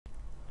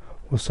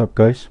What's up,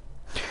 guys?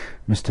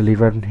 Mr. Lee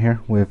Redden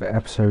here with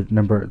episode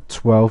number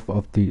 12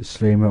 of the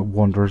Sliema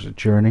Wanderers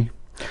Journey.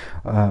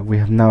 We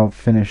have now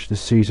finished the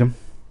season,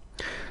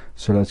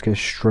 so let's get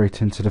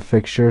straight into the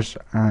fixtures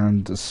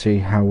and see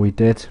how we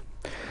did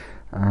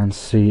and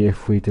see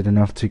if we did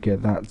enough to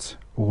get that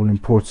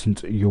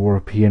all-important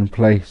European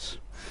place.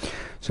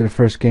 So the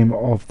first game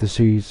of the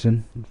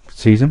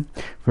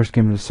first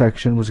game of the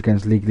section was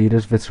against league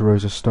leaders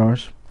Vitarosa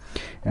Stars,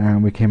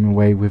 and we came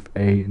away with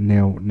a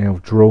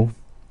 0-0 draw.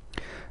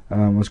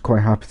 I was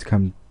quite happy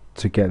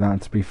to get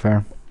that, to be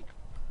fair,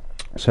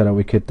 so that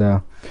we could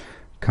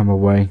come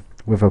away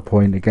with a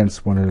point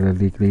against one of the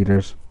league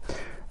leaders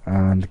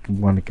and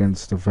one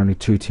against only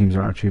two teams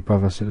that are actually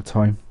above us at the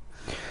time.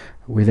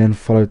 We then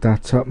followed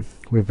that up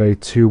with a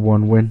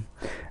 2-1 win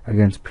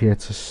against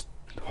Pieter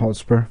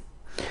Hotspur.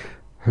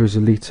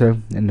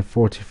 Joselito in the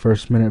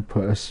 41st minute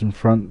put us in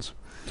front.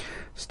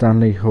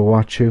 Stanley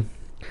Hoachu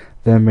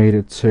then made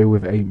it 2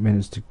 with 8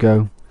 minutes to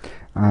go,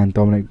 and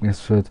Dominic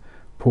Misford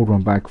pulled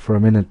one back for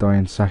him in the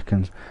dying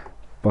seconds,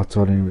 but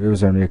it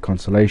was only a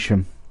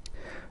consolation.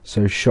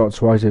 So shots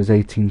wise, it was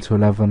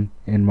 18-11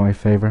 in my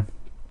favour.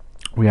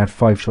 We had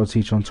 5 shots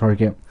each on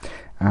target,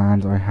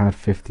 and I had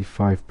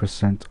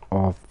 55%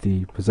 of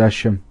the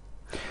possession.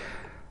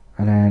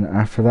 And then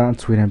after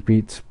that, we then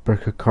beat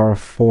Birkirkara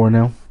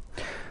 4-0.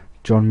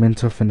 John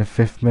Mintoff in the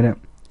 5th minute.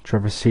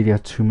 Trevor Celia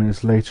 2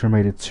 minutes later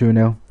made it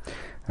 2-0,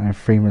 and then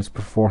 3 minutes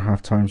before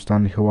half time,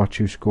 Stanley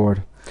Hoachu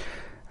scored,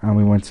 and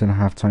we went in at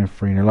half time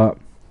 3-0 up.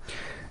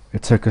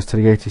 It took us to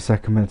the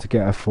 82nd minute to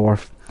get a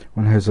fourth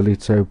when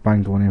Joselito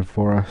banged one in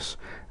for us,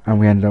 and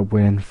we ended up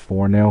winning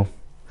 4-0.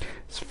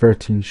 It's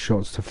 13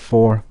 shots to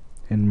 4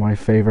 in my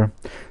favour,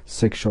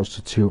 6 shots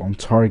to 2 on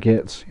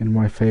target in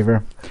my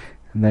favour,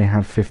 and they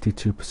had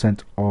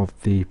 52% of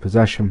the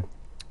possession.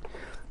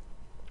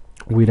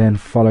 We then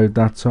followed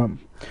that up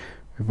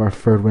with our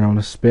third win on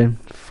the spin,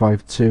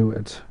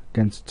 5-2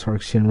 against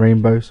Turksian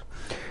Rainbows.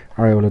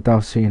 Ariola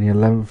Dalsey in the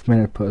 11th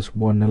minute put us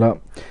 1-0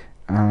 up,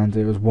 and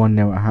it was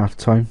 1-0 at half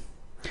time.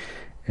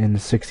 In the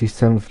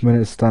 67th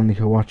minute, Stanley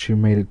Hoachu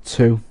made it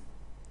 2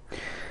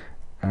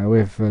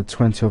 with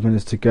 20 odd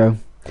minutes to go,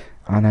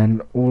 and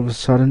then all of a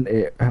sudden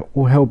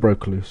all hell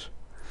broke loose.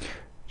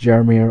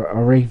 Jeremy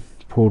Ari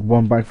pulled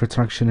one back for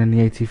Turksian in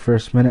the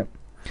 81st minute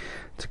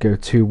to go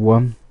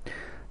 2-1.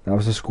 That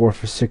was the score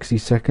for 60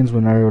 seconds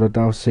when Ariola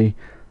Dalsey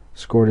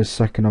scored his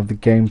second of the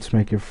game to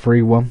make it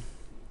 3-1.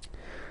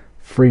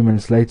 3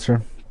 minutes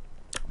later,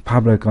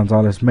 Pablo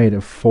Gonzalez made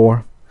it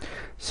 4.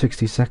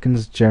 60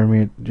 seconds,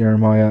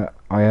 Jeremiah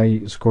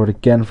Ayai scored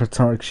again for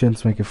Turksian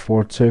to make it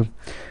 4-2,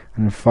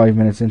 and then 5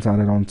 minutes into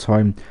added on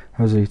time,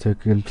 Joselito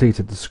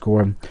completed the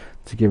score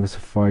to give us a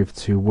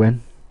 5-2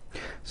 win.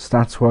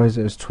 Stats wise,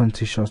 it was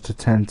 20 shots to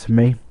 10 to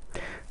me,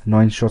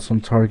 9 shots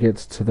on target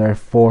to their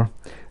 4,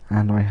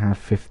 and I had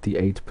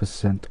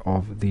 58%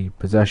 of the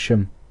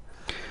possession.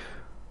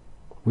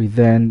 We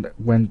then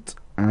went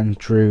and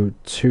drew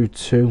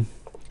 2-2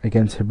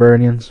 against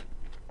Hibernians,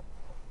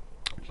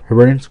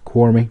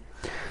 Quarmy.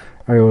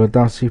 Ariola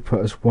Dalsey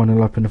put us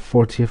 1-0 up in the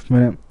 40th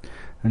minute,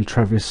 and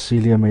Travis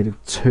Celia made it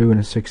 2 in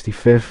the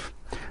 65th.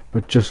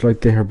 But just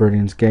like the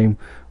Hibernians game,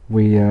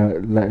 we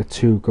let a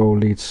 2-goal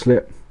lead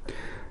slip.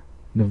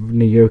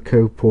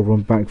 Nyoko pulled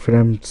one back for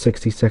them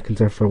 60 seconds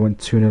after I went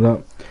 2-0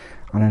 up,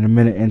 and then a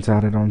minute into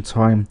added on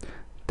time,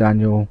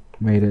 Daniel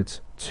made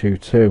it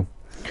 2-2. So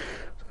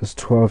there's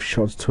 12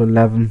 shots to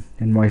 11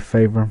 in my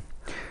favour,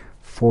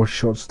 4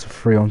 shots to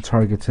 3 on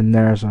target in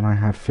theirs, and I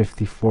had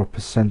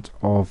 54%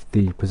 of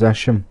the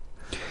possession.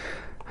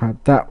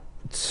 That,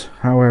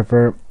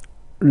 however,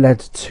 led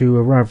to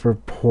a rather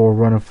poor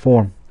run of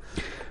form.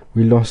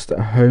 We lost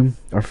at home,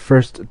 our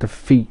first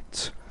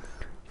defeat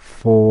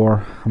for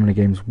how many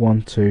games?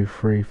 1, 2,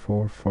 3,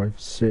 4, 5,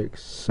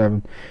 6,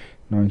 7,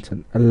 9,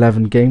 10,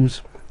 11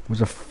 games. It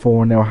was a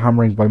 4-0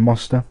 hammering by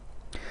Mosta.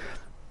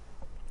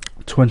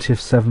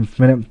 27th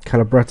minute,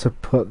 Calabretta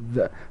put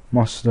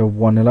Mosta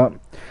 1-0 up.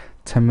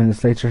 10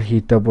 minutes later,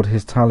 he doubled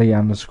his tally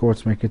and the score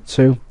to make it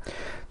 2.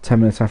 10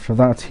 minutes after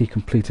that, he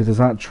completed his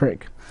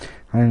hat-trick,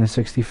 and in the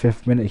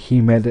 65th minute, he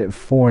made it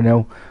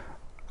 4-0,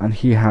 and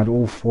he had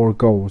all 4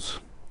 goals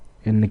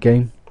in the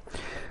game.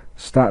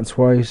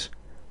 Stats-wise,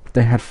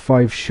 they had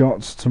 5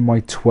 shots to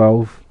my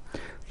 12.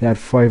 They had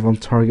 5 on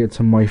target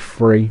to my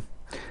 3,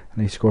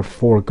 and they scored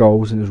 4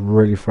 goals, and it was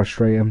really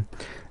frustrating.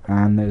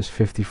 And it was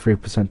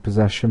 53%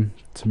 possession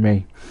to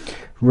me.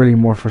 Really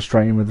more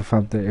frustrating with the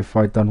fact that if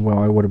I'd done well,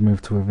 I would have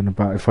moved to within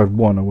about, if I'd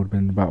won, I would have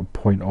been about a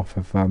point off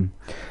of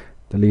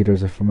the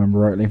leaders, if I remember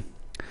rightly.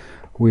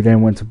 We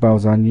then went to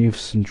Balzan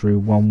Youths and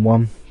drew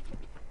 1-1.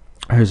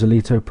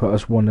 Joselito put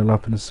us 1-0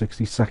 up in the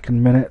 62nd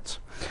minute.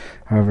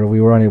 However,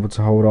 we were unable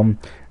to hold on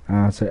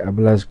to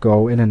Abel's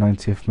goal in the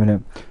 90th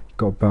minute.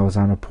 Got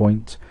Balzan a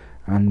point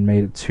and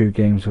made it 2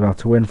 games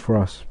without a win for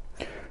us.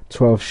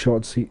 12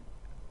 shots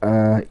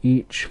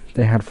each.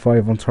 They had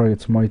 5 on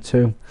target to my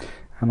 2,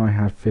 and I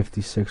had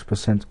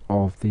 56%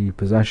 of the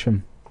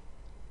possession.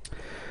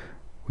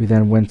 We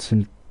then went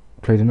and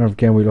played another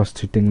game. We lost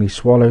to Dingley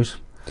Swallows.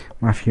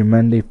 Matthew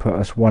Mendy put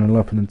us 1-0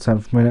 up in the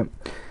 10th minute.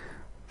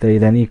 They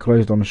then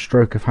equalised on a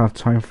stroke of half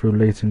time through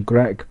Leighton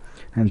Grech,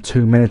 and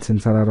 2 minutes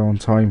into that on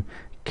time,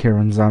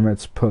 Kieran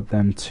Zametz put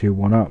them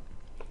 2-1 up.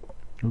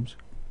 Oops.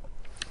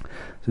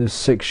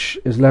 So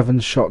 11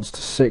 shots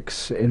to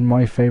 6 in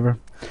my favour.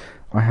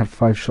 I had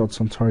 5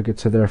 shots on target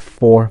to their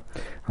 4,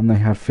 and they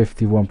had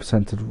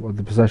 51% of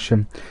the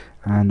possession,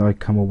 and I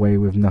come away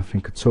with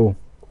nothing at all.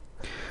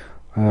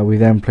 We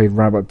then played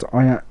Rabat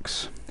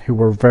Ajax, who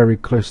were very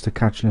close to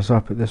catching us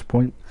up at this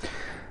point.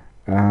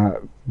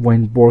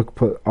 Wayne Borg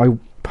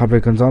Pablo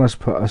Gonzalez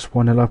put us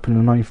 1-0 up in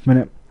the 9th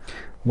minute.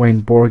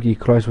 Wayne Borg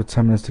equalised with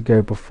 10 minutes to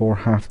go before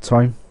half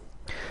time.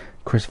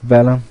 Chris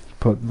Vela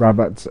put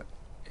Rabat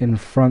in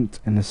front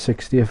in the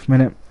 60th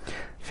minute.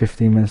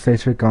 15 minutes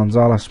later,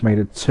 Gonzalez made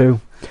it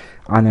 2,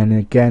 and then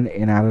again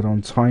in added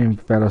on time,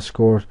 Vela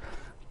scored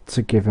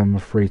to give him a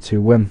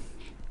 3-2 win.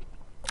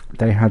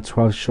 They had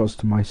 12 shots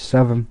to my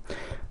 7,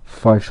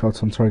 5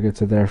 shots on target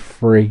to their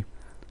 3,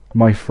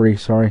 my 3,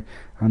 sorry,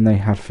 and they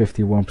had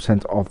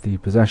 51% of the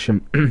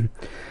possession. Then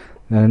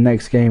the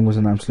next game was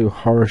an absolute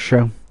horror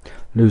show,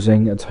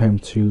 losing at home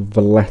to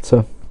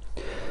Valletta.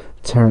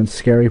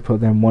 Terence Scarry put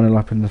them 1-0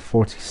 up in the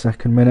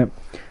 42nd minute.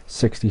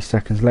 60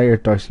 seconds later,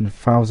 Dyson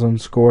Falzon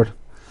scored,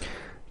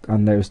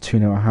 and there was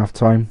 2-0 at half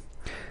time.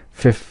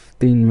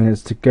 15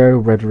 minutes to go,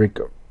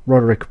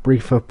 Roderick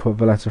Briefer put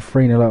Valletta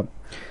 3-0 up,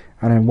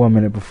 and then 1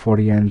 minute before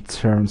the end,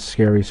 Terence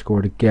Scarry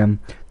scored again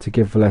to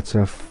give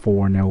Valletta a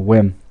 4-0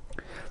 win.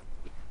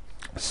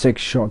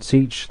 6 shots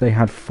each. They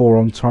had 4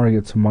 on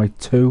target to my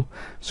 2,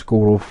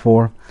 scored all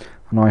 4,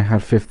 and I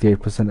had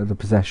 58% of the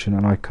possession,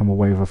 and I come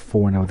away with a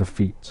 4-0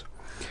 defeat.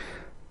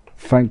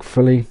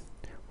 Thankfully,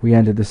 we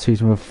ended the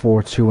season with a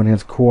 4-2 win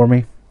against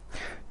Cormy.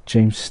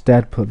 James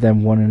Stead put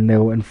them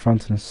 1-0 in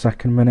front in the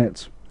 2nd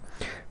minute.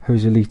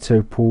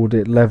 Joselito pulled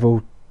it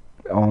level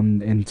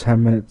in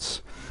 10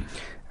 minutes,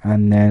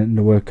 and then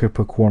Nwoko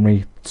put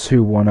Cormy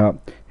 2-1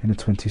 up in the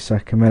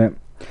 22nd minute.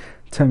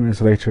 10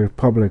 minutes later,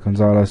 Pablo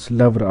Gonzalez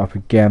levelled it up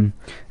again,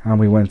 and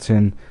we went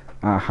in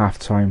at half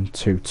time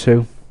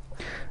 2-2.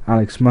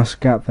 Alex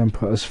Muscat then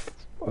put us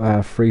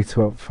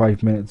 3-2 up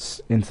 5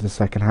 minutes into the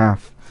second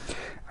half,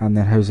 and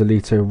then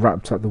Joselito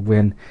wrapped up the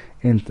win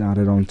in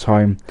added on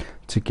time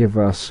to give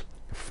us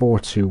a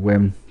 4-2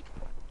 win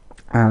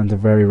and a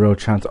very real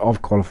chance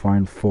of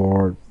qualifying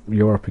for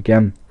Europe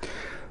again.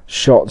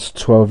 Shots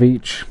 12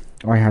 each.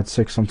 I had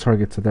 6 on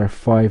target to their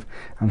 5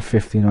 and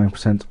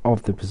 59%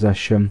 of the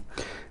possession,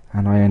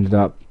 and I ended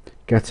up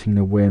getting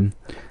the win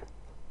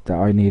that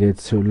I needed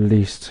to at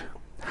least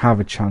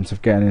have a chance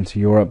of getting into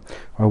Europe.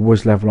 I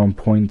was level on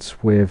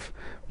points with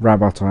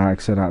Rabat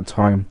Ajax at that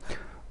time.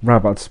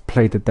 Rabat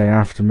played the day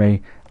after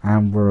me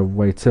and were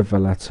away to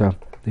Valletta.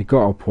 They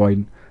got a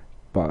point,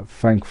 but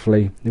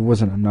thankfully it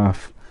wasn't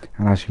enough,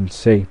 and as you can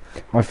see,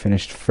 I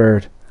finished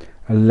 3rd,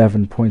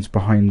 11 points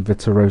behind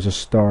Vitarosa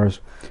Stars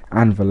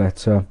and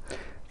Valletta.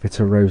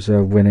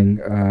 Vitarosa winning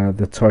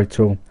the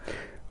title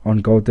on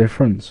goal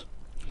difference.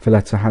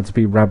 Valletta had to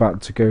beat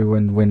Rabat to go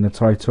and win the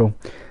title,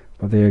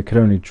 but they could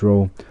only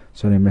draw,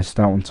 so they missed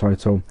out on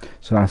title.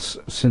 So that's,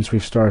 since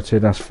we've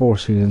started, that's 4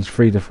 seasons,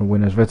 3 different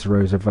winners: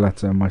 Vitarosa,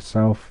 Valletta and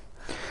myself.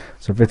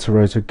 So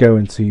Vitarosa go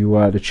into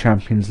the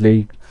Champions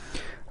League,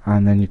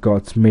 and then you've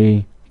got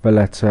me,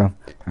 Valletta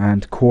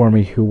and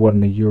Cormy, who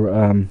won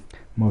the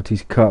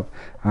Maltese Cup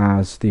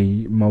as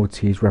the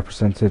Maltese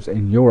representatives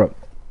in Europe.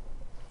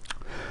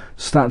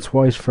 Stats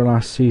wise for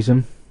last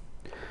season,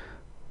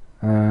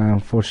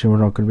 unfortunately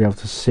we're not going to be able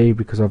to see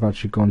because I've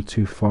actually gone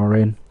too far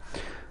in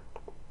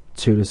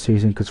to the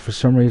season, because for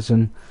some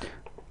reason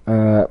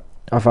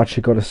I've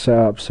actually got it set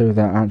up so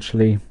that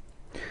actually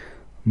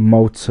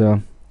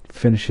Malta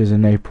finishes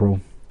in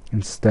April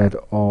instead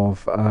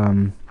of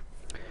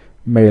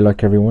May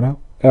like everyone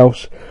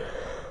else.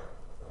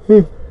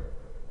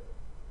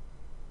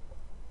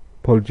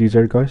 Apologies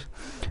there, guys.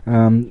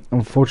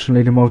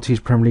 Unfortunately, the Maltese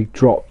Premier League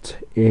dropped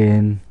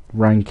in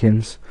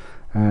rankings.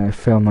 It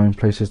fell 9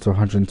 places to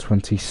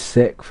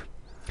 126th.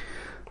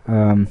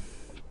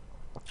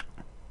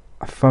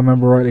 If I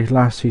remember rightly,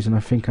 last season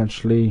I think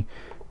actually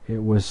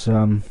it was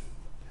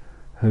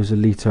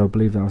Joselito. I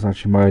believe that was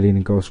actually my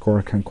leading goal scorer.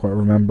 I can't quite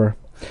remember.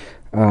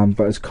 But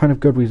it's kind of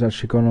good we've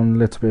actually gone on a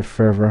little bit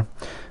further,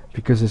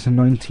 because it's the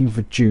 19th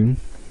of June,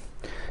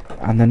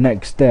 and the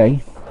next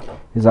day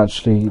is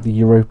actually the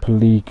Europa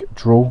League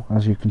draw,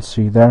 as you can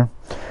see there.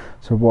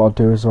 So what I'll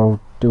do is I'll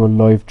do a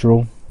live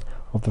draw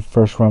of the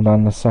first round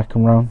and the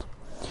second round.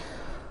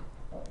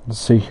 Let's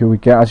see who we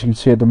get. As you can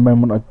see at the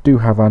moment, I do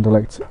have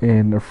Anderlecht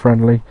in a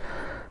friendly,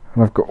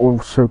 and I've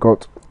also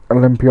got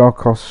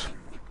Olympiacos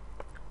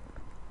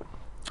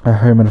at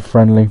home in a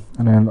friendly,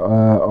 and then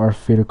our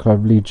feeder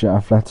club Legia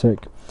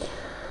Athletic.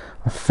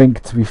 I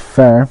think, to be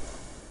fair,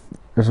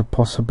 there's a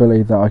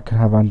possibility that I could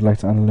have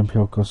Anderlecht and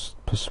Olympiacos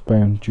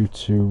postponed due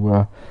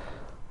to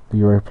the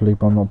Europa League,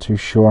 but I'm not too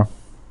sure.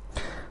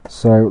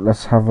 So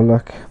let's have a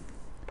look.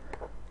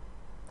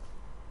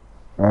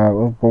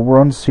 Well,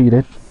 we're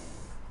unseeded,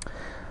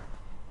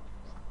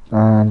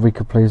 and we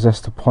could play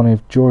Zestaponi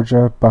of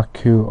Georgia,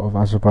 Baku of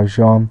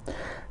Azerbaijan,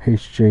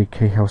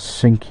 HJK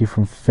Helsinki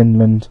from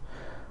Finland,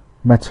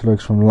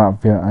 Metalurgs from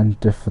Latvia, and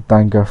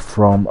Diffadanga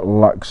from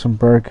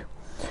Luxembourg.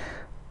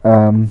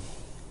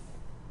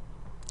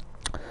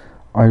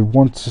 I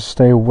want to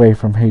stay away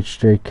from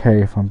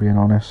HJK if I'm being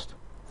honest.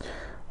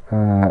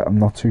 I'm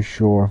not too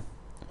sure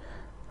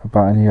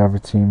about any other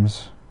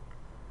teams,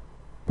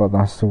 but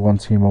that's the one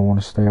team I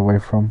want to stay away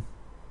from.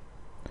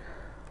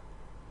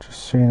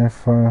 Just seeing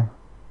if let's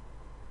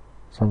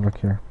have a look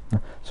here.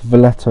 So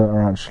Valletta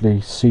are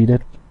actually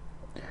seeded,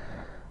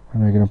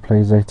 and they're going to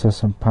play Zeta,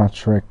 St.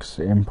 Patrick's,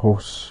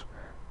 Impulse,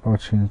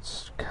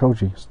 it's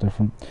Kelji. It's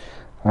different.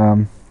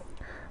 But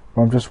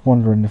I'm just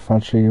wondering if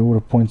actually all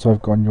the points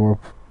I've got in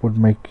Europe would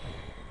make.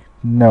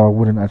 No, I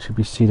wouldn't actually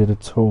be seeded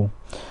at all.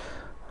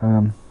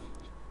 So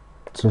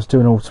let's do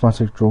an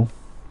automatic draw.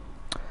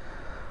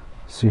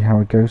 See how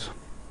it goes.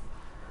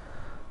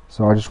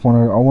 So I want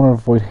to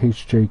avoid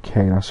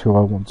HJK. That's who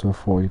I want to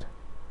avoid.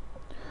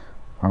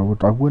 I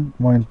wouldn't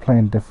mind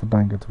playing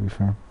Diffadanga, to be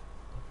fair.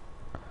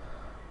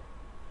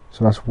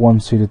 So that's one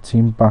seeded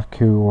team.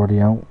 Baku already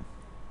out.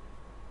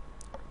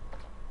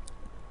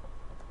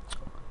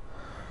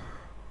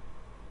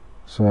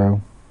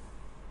 So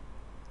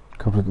a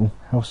couple of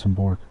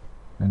Helsingborg,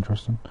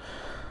 interesting.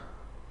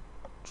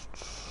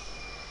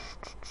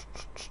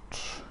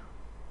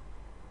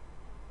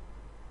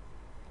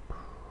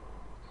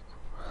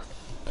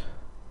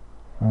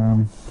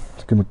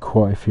 It's going to be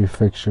quite a few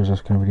fixtures.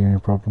 That's going to be the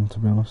only problem, to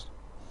be honest.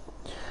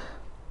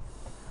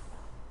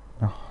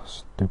 Oh,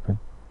 stupid.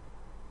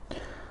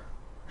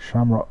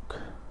 Shamrock,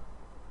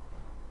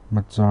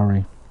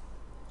 Mazzari,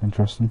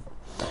 interesting.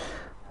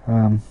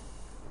 We've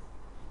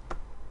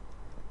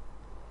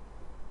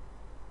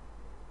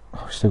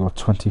still got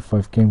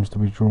 25 games to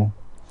be drawn.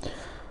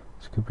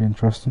 This could be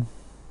interesting.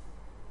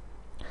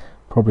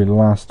 Probably the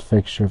last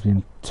fixture of the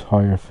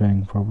entire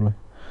thing, probably.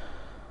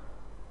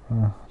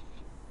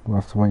 We'll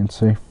have to wait and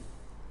see.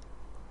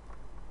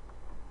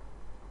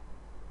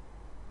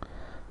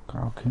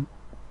 Okay,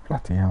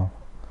 bloody hell.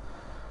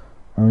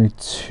 Only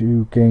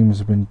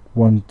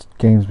one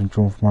game's been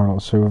drawn from our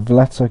lot. So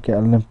Valletta get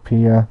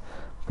Olympia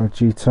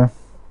Vegeta.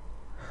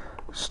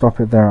 Stop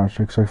it there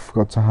actually, because I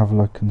forgot to have a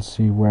look and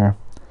see where.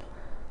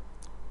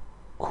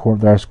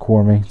 There's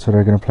Cormy, so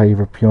they're going to play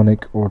either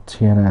Punic or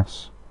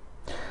TNS.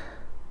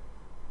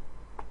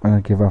 I'm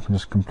going to give up and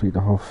just complete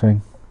the whole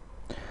thing.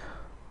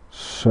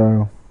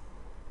 So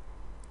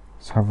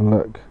let's have a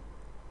look.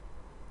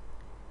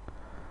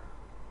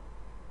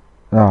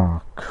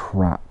 Oh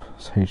crap,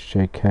 it's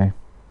HJK.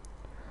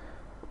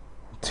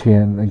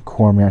 And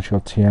Cormy actually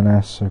got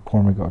TNS, so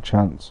Cormy got a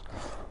chance.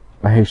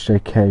 But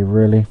HJK,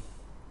 really?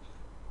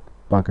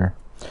 Bugger.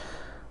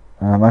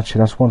 Actually,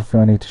 that's one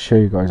thing I need to show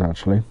you guys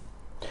actually.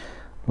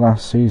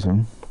 Last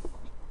season,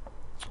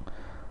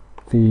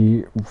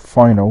 the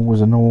final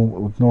was a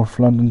North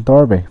London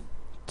derby.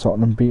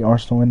 Tottenham beat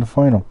Arsenal in the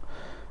final.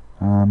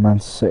 Man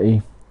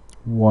City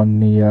won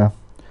the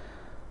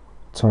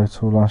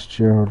title last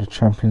year, or the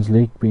Champions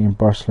League, beating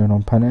Barcelona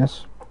on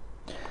penalties.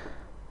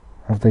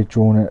 Have they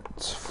drawn it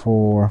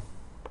for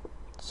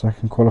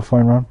second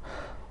qualifying round?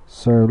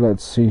 So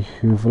let's see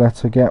who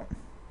Valletta get.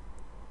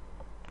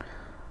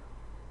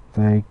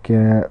 They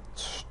get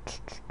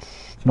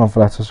not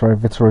Valletta, sorry,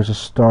 Vittoria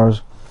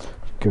Stars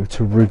go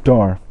to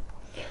Rudar.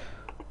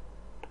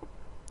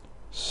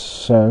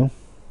 So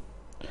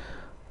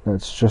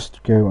let's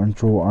just go and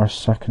draw our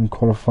second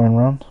qualifying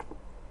round.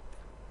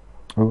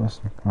 Oh,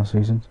 that's last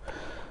season.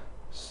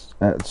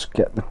 Let's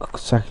get the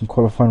second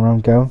qualifying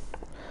round going.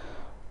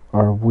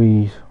 Are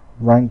we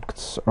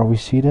ranked? Are we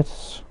seeded?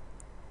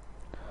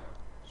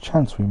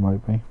 Chance we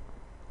might be.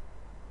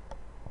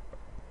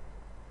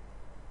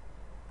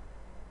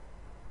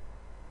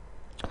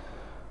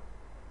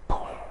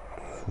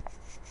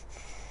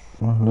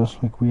 Well, looks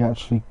like we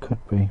actually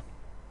could be.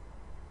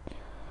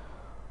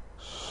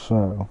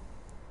 So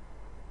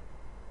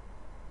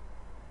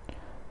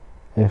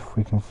if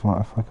we can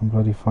find, if I can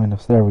bloody find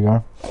us, there we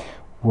are.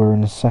 We're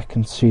in the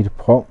second seed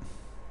pot,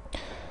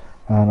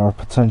 and our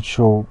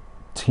potential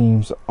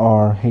teams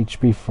are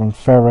HB from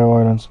Faroe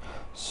Islands,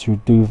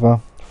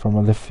 Suduva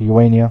from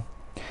Lithuania,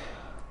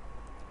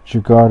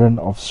 Djurgården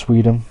of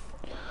Sweden,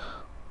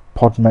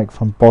 Podmek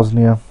from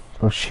Bosnia,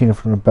 Boschina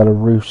from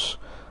Belarus,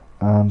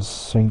 and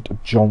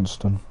St.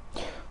 Johnston.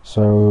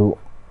 So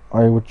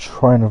I would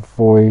try and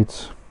avoid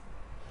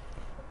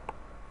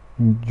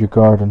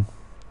Djurgården.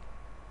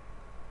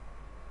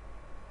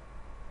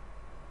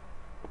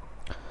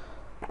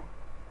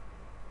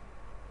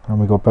 And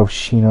we got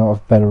Boschina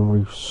of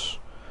Belarus.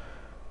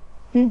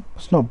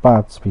 It's not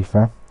bad, to be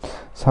fair.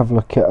 Let's have a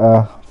look at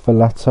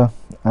Valletta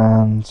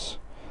and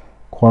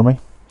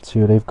Cormy, see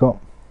what they've got.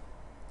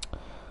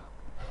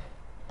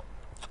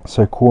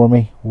 So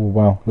Cormy, oh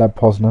wow, Led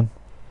Poznan.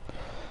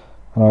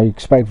 And I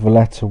expect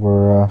Valletta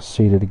were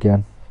seeded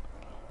again,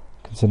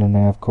 considering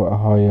they have quite a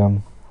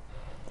high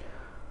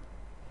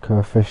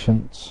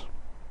coefficients.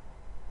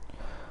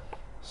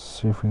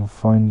 See if we can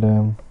find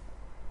them.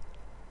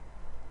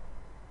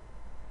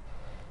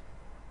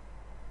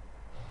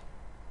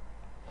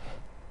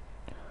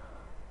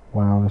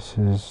 Wow, this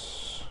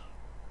is...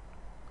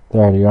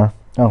 There they are.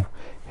 Oh,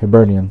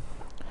 Hibernian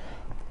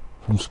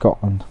from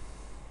Scotland.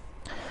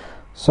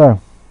 So,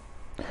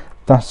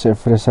 that's it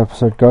for this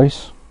episode,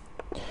 guys.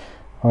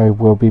 I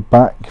will be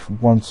back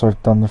once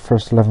I've done the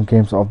first 11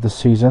 games of the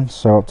season,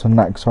 so up to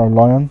Naxar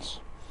Lions.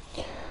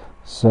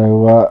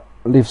 So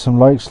leave some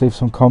likes, leave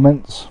some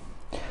comments,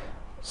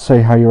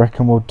 say how you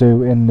reckon we'll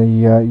do in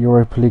the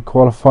Europa League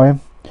qualifying.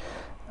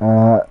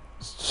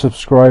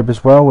 Subscribe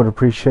as well, would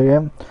appreciate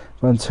it.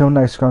 But until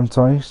next time,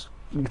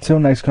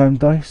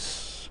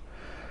 guys,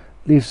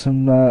 leave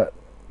some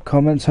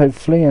comments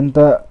hopefully, and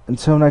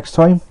until next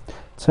time,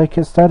 take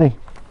it steady.